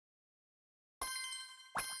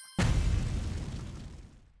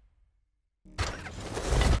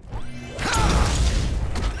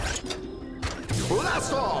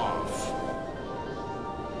Blast off!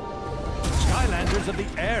 Skylanders of the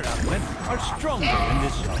air element are stronger in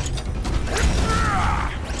this zone.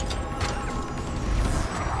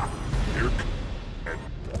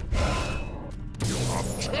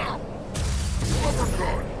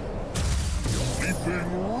 Uppercut! Leaping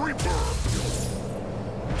Reaper!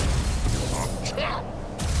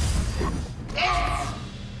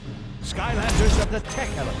 Skylanders of the tech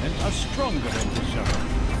element are stronger in this zone.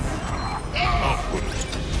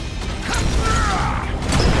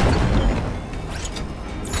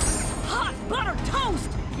 Hot butter toast!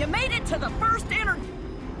 You made it to the first inner...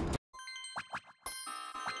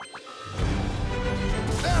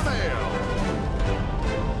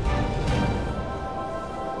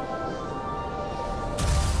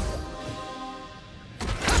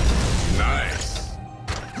 Nice!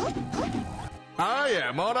 I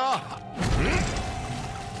am on a...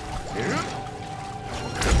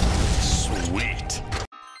 Sweet!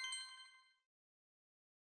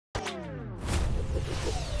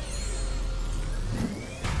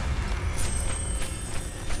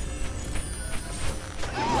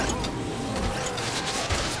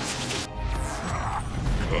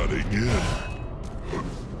 Cutting in.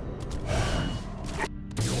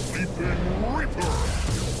 Leaping Reaper!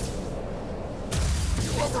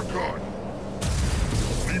 Uppercut!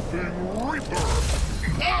 Leaping Reaper!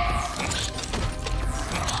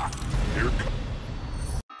 Here comes...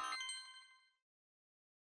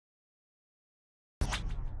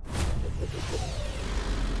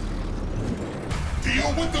 Deal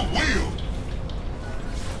with the wheel!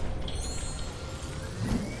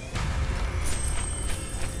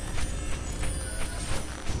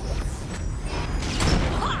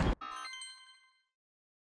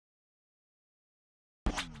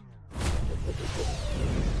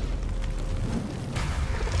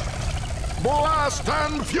 Blast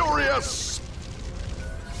and Furious!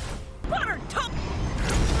 Butter toast!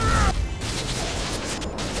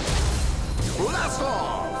 Blast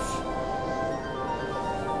off!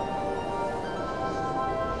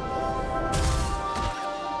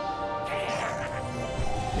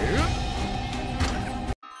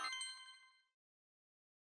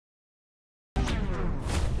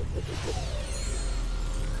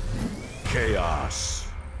 Chaos.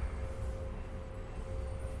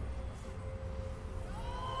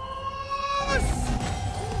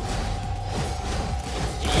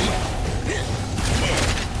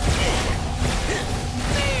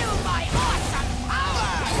 Feel my awesome power!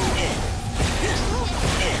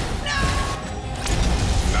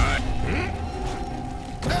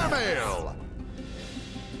 Airmail!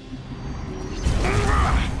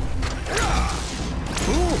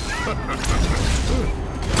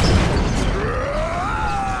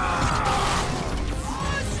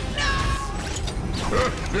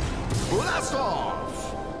 Blast off!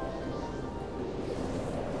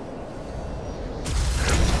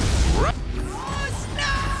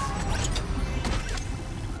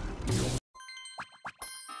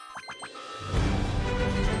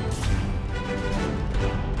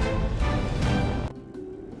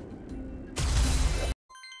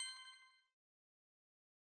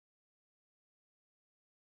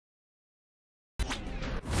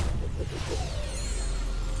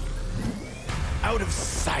 Out of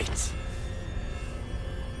sight!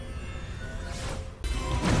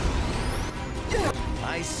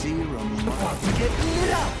 I see remarkable. Get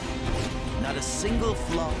lit up! Not a single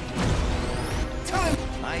flaw. Time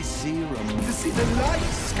I see to remarkable. see the light,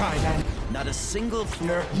 Skyland. Not a single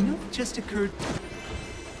flaw. You know what just occurred?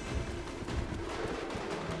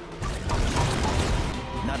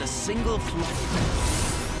 Not a single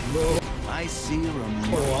flaw. No. I see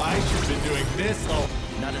remarkable. Oh, I should have been doing this all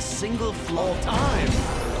Not a single flaw. time.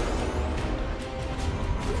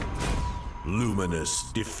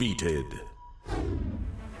 Luminous defeated.